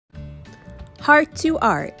Heart to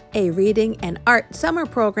Art, a reading and art summer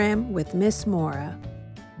program with Miss Maura.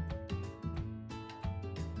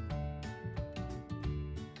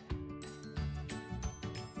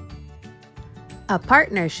 A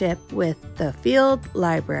partnership with the Field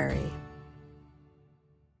Library.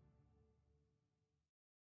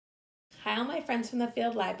 Hi all my friends from the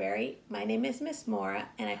Field Library. My name is Miss Maura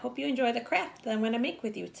and I hope you enjoy the craft that I'm going to make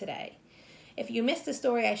with you today. If you missed the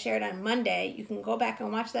story I shared on Monday, you can go back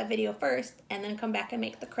and watch that video first and then come back and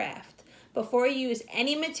make the craft. Before you use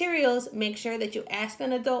any materials, make sure that you ask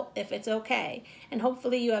an adult if it's okay, and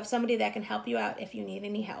hopefully you have somebody that can help you out if you need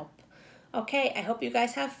any help. Okay, I hope you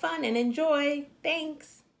guys have fun and enjoy.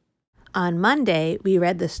 Thanks! On Monday, we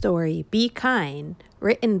read the story Be Kind,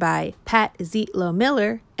 written by Pat Zietlow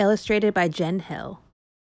Miller, illustrated by Jen Hill.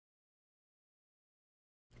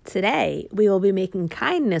 Today, we will be making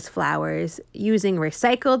kindness flowers using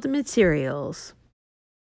recycled materials.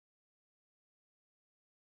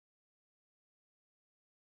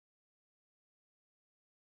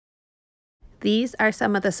 These are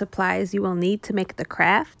some of the supplies you will need to make the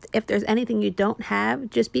craft. If there's anything you don't have,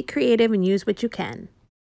 just be creative and use what you can.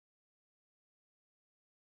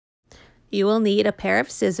 You will need a pair of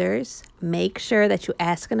scissors. Make sure that you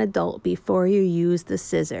ask an adult before you use the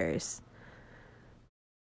scissors.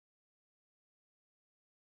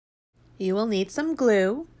 You will need some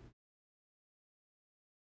glue.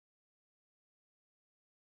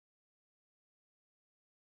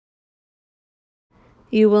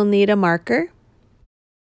 You will need a marker.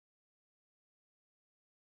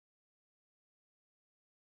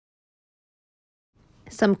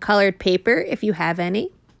 Some colored paper if you have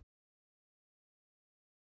any.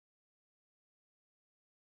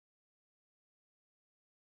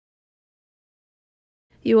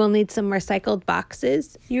 You will need some recycled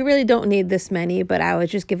boxes. You really don't need this many, but I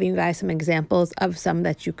was just giving you guys some examples of some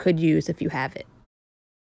that you could use if you have it.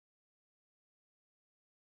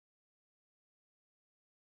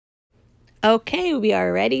 Okay, we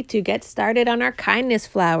are ready to get started on our kindness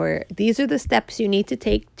flower. These are the steps you need to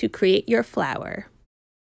take to create your flower.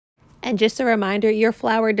 And just a reminder, your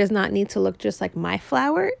flower does not need to look just like my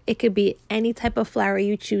flower. It could be any type of flower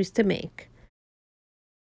you choose to make.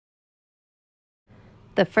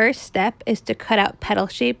 The first step is to cut out petal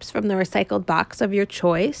shapes from the recycled box of your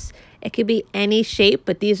choice. It could be any shape,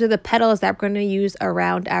 but these are the petals that we're going to use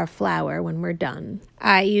around our flower when we're done.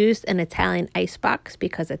 I used an Italian ice box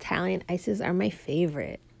because Italian ices are my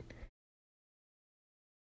favorite.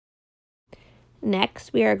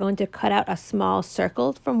 Next, we are going to cut out a small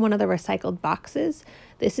circle from one of the recycled boxes.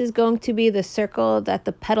 This is going to be the circle that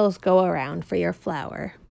the petals go around for your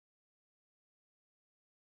flower.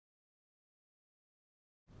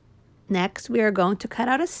 Next, we are going to cut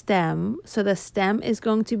out a stem. So the stem is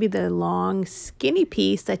going to be the long, skinny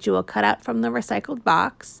piece that you will cut out from the recycled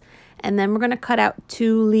box. And then we're going to cut out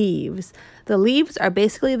 2 leaves. The leaves are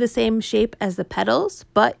basically the same shape as the petals,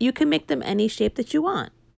 but you can make them any shape that you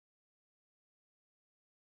want.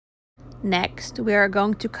 Next, we are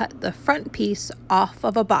going to cut the front piece off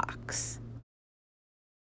of a box.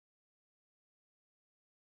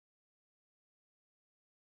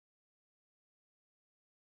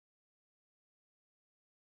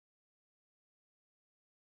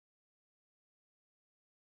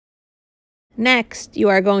 Next, you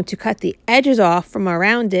are going to cut the edges off from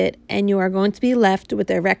around it, and you are going to be left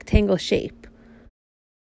with a rectangle shape.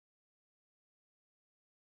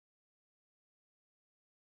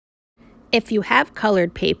 If you have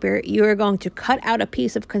colored paper, you are going to cut out a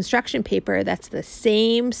piece of construction paper that's the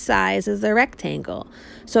same size as the rectangle.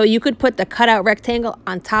 So you could put the cutout rectangle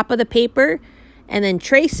on top of the paper and then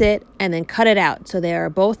trace it and then cut it out so they are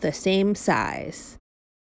both the same size.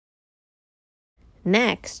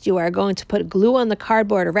 Next, you are going to put glue on the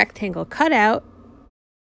cardboard rectangle cutout,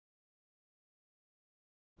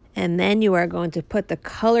 and then you are going to put the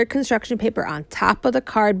colored construction paper on top of the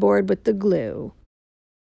cardboard with the glue.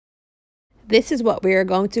 This is what we are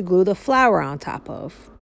going to glue the flower on top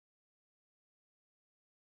of.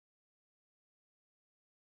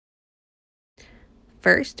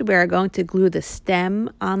 First, we are going to glue the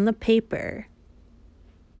stem on the paper.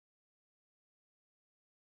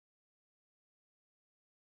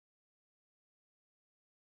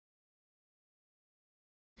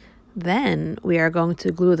 Then we are going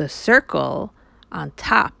to glue the circle on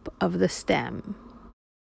top of the stem.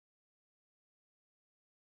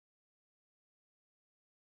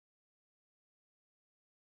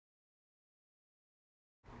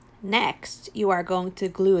 Next, you are going to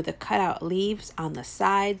glue the cutout leaves on the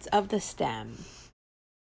sides of the stem.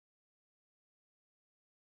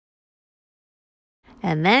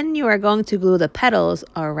 And then you are going to glue the petals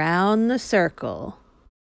around the circle.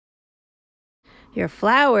 Your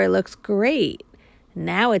flower looks great.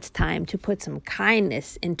 Now it's time to put some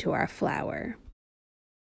kindness into our flower.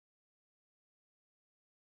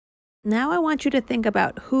 Now I want you to think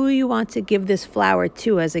about who you want to give this flower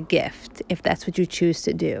to as a gift, if that's what you choose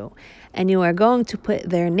to do. And you are going to put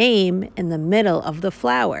their name in the middle of the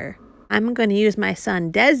flower. I'm going to use my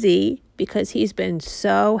son Desi because he's been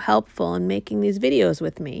so helpful in making these videos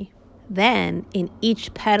with me. Then, in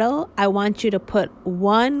each petal, I want you to put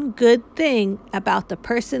one good thing about the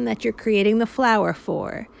person that you're creating the flower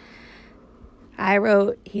for. I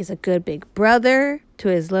wrote, he's a good big brother to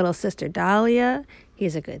his little sister Dahlia.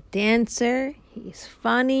 He's a good dancer. He's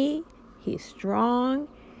funny. He's strong.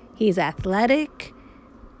 He's athletic.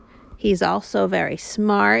 He's also very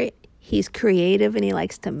smart. He's creative and he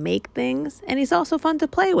likes to make things. And he's also fun to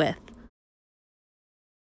play with.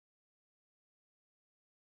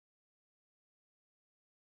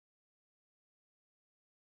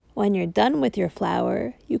 When you're done with your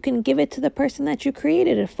flower, you can give it to the person that you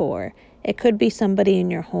created it for. It could be somebody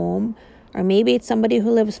in your home, or maybe it's somebody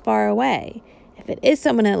who lives far away. If it is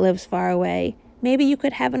someone that lives far away, maybe you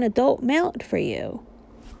could have an adult mail it for you.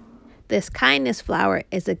 This kindness flower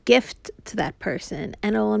is a gift to that person,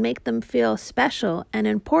 and it will make them feel special and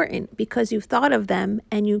important because you thought of them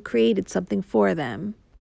and you created something for them.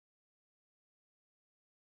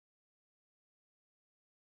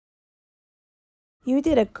 You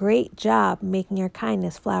did a great job making your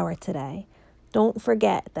kindness flower today. Don't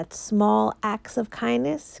forget that small acts of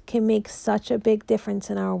kindness can make such a big difference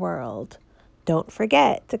in our world. Don't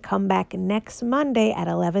forget to come back next Monday at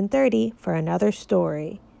 11:30 for another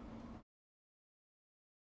story.